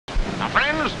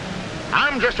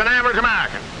I'm just an average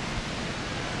American.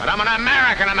 But I'm an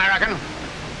American.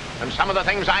 And some of the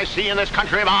things I see in this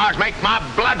country of ours make my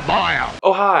blood boil.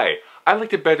 Oh hi! I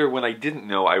liked it better when I didn't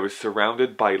know I was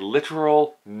surrounded by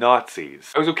literal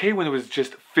Nazis. I was okay when it was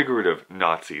just figurative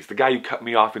Nazis. The guy who cut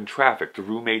me off in traffic, the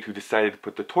roommate who decided to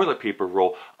put the toilet paper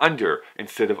roll under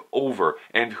instead of over,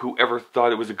 and whoever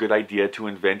thought it was a good idea to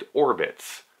invent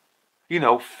orbits. You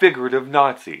know, figurative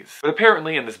Nazis. But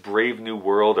apparently in this brave new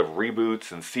world of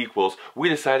reboots and sequels, we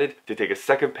decided to take a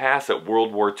second pass at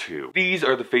World War II. These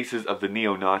are the faces of the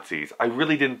neo-Nazis. I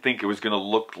really didn't think it was going to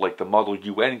look like the Model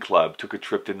UN Club took a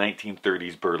trip to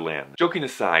 1930s Berlin. Joking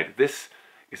aside, this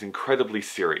is incredibly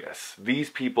serious.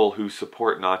 These people who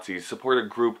support Nazis support a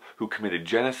group who committed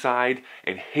genocide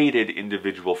and hated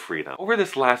individual freedom. Over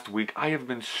this last week, I have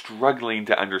been struggling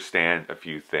to understand a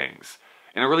few things.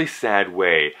 In a really sad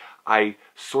way, I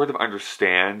sort of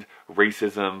understand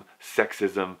racism,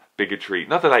 sexism, bigotry.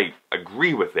 Not that I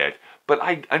agree with it, but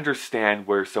I understand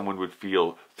where someone would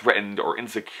feel threatened or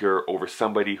insecure over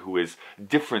somebody who is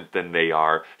different than they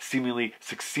are, seemingly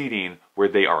succeeding where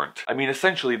they aren't. I mean,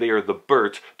 essentially they are the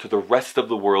Bert to the rest of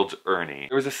the world's Ernie.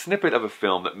 There was a snippet of a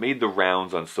film that made the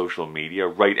rounds on social media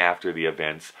right after the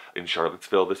events in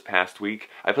Charlottesville this past week.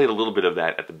 I played a little bit of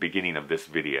that at the beginning of this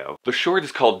video. The short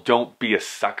is called Don't Be a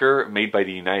Sucker, made by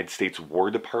the United States War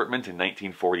Department in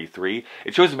 1943.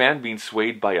 It shows a man being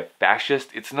swayed by a fascist.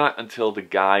 It's not until the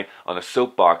guy on a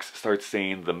soapbox starts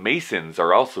saying the Masons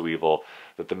are also evil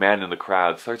that the man in the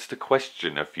crowd starts to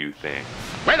question a few things.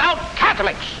 Without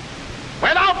Catholics,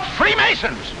 without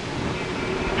Freemasons.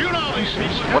 You know these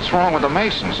people. What's wrong with the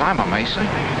Masons? I'm a Mason.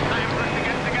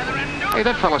 Hey,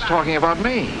 that fella's talking about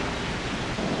me.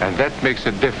 And that makes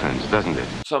a difference, doesn't it?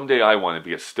 Someday I want to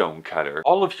be a stonecutter.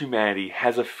 All of humanity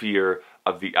has a fear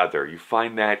of the other. You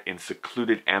find that in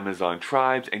secluded Amazon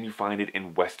tribes, and you find it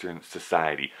in Western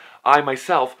society. I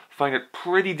myself find it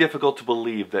pretty difficult to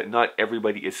believe that not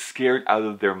everybody is scared out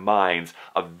of their minds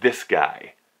of this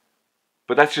guy.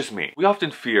 But that's just me. We often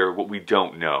fear what we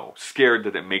don't know, scared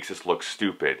that it makes us look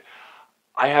stupid.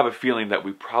 I have a feeling that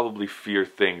we probably fear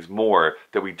things more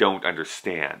that we don't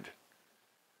understand.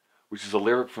 Which is a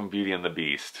lyric from Beauty and the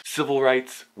Beast. Civil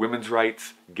rights, women's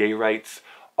rights, gay rights,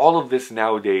 all of this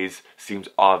nowadays seems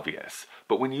obvious.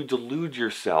 But when you delude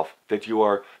yourself that you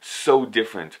are so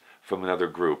different from another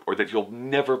group, or that you'll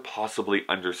never possibly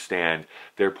understand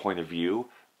their point of view,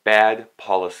 bad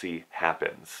policy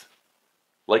happens.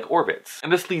 Like orbits.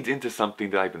 And this leads into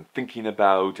something that I've been thinking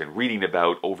about and reading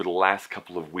about over the last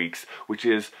couple of weeks, which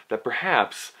is that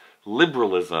perhaps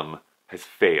liberalism has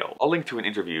failed. I'll link to an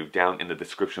interview down in the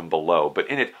description below, but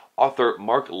in it, author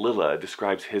Mark Lilla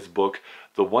describes his book,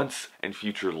 The Once and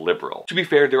Future Liberal. To be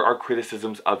fair, there are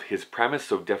criticisms of his premise,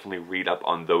 so definitely read up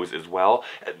on those as well.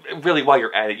 And really, while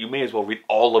you're at it, you may as well read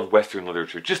all of Western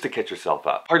literature just to catch yourself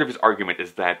up. Part of his argument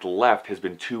is that the left has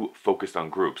been too focused on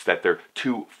groups, that they're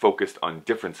too focused on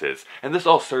differences. And this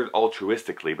all started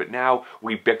altruistically, but now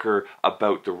we bicker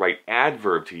about the right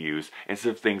adverb to use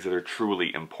instead of things that are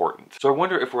truly important. So I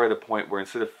wonder if we're at a point where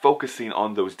instead of focusing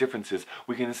on those differences,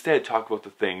 we can instead talk about the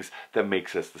things that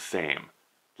makes us the same.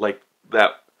 Like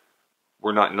that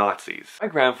we're not Nazis. My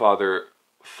grandfather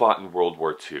fought in World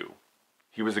War II.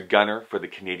 He was a gunner for the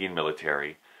Canadian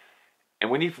military. And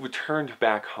when he returned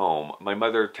back home, my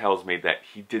mother tells me that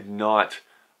he did not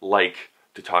like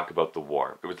to talk about the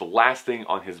war. It was the last thing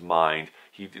on his mind.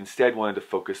 He instead wanted to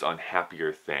focus on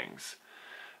happier things.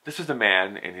 This was a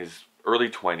man in his early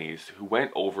 20s who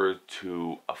went over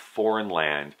to a foreign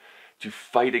land to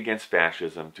fight against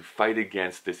fascism, to fight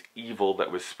against this evil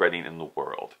that was spreading in the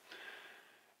world.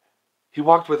 He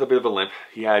walked with a bit of a limp.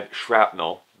 He had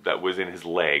shrapnel that was in his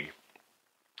leg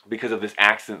because of this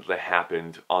accident that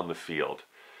happened on the field.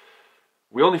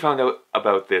 We only found out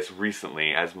about this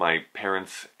recently as my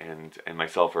parents and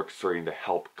myself are starting to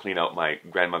help clean out my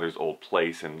grandmother's old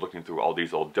place and looking through all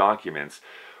these old documents.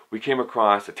 We came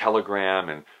across a telegram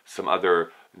and some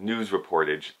other news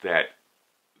reportage that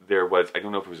there was, I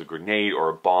don't know if it was a grenade or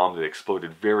a bomb that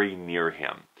exploded very near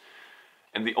him.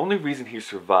 And the only reason he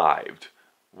survived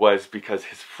was because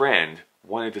his friend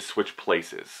wanted to switch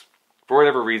places. For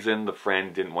whatever reason, the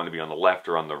friend didn't want to be on the left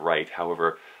or on the right.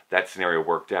 However, that scenario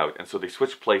worked out. And so they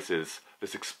switched places,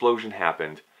 this explosion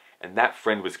happened, and that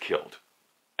friend was killed.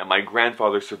 And my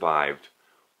grandfather survived,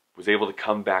 was able to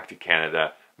come back to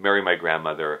Canada, marry my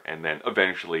grandmother, and then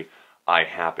eventually I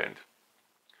happened.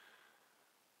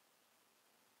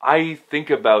 I think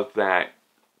about that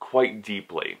quite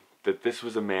deeply, that this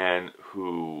was a man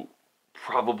who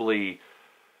probably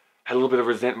had a little bit of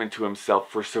resentment to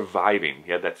himself for surviving.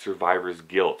 He had that survivor's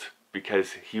guilt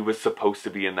because he was supposed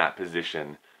to be in that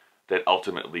position that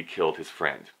ultimately killed his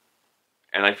friend.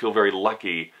 And I feel very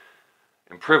lucky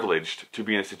and privileged to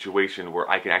be in a situation where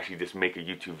I can actually just make a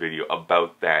YouTube video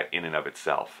about that in and of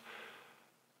itself.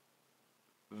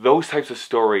 Those types of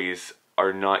stories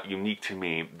are not unique to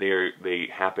me. They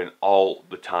happen all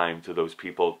the time to those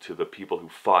people, to the people who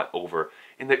fought over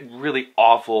in that really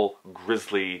awful,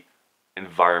 grisly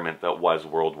environment that was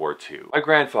World War II. My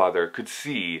grandfather could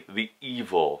see the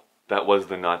evil that was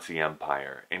the Nazi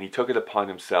Empire, and he took it upon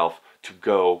himself to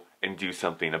go and do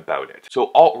something about it.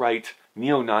 So alt-right,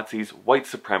 neo-Nazis, white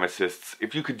supremacists,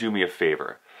 if you could do me a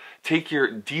favor, take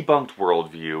your debunked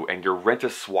worldview and your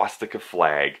rent-a-swastika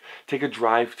flag, take a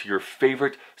drive to your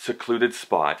favorite secluded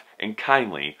spot, and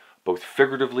kindly, both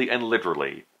figuratively and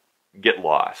literally, get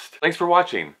lost. Thanks for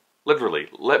watching. Literally,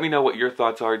 let me know what your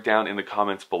thoughts are down in the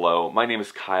comments below. My name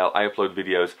is Kyle. I upload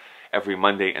videos every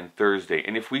Monday and Thursday,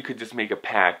 and if we could just make a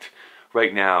pact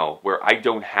right now where I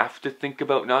don't have to think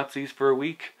about Nazis for a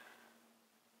week,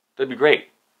 that'd be great.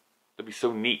 That'd be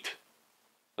so neat.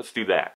 Let's do that.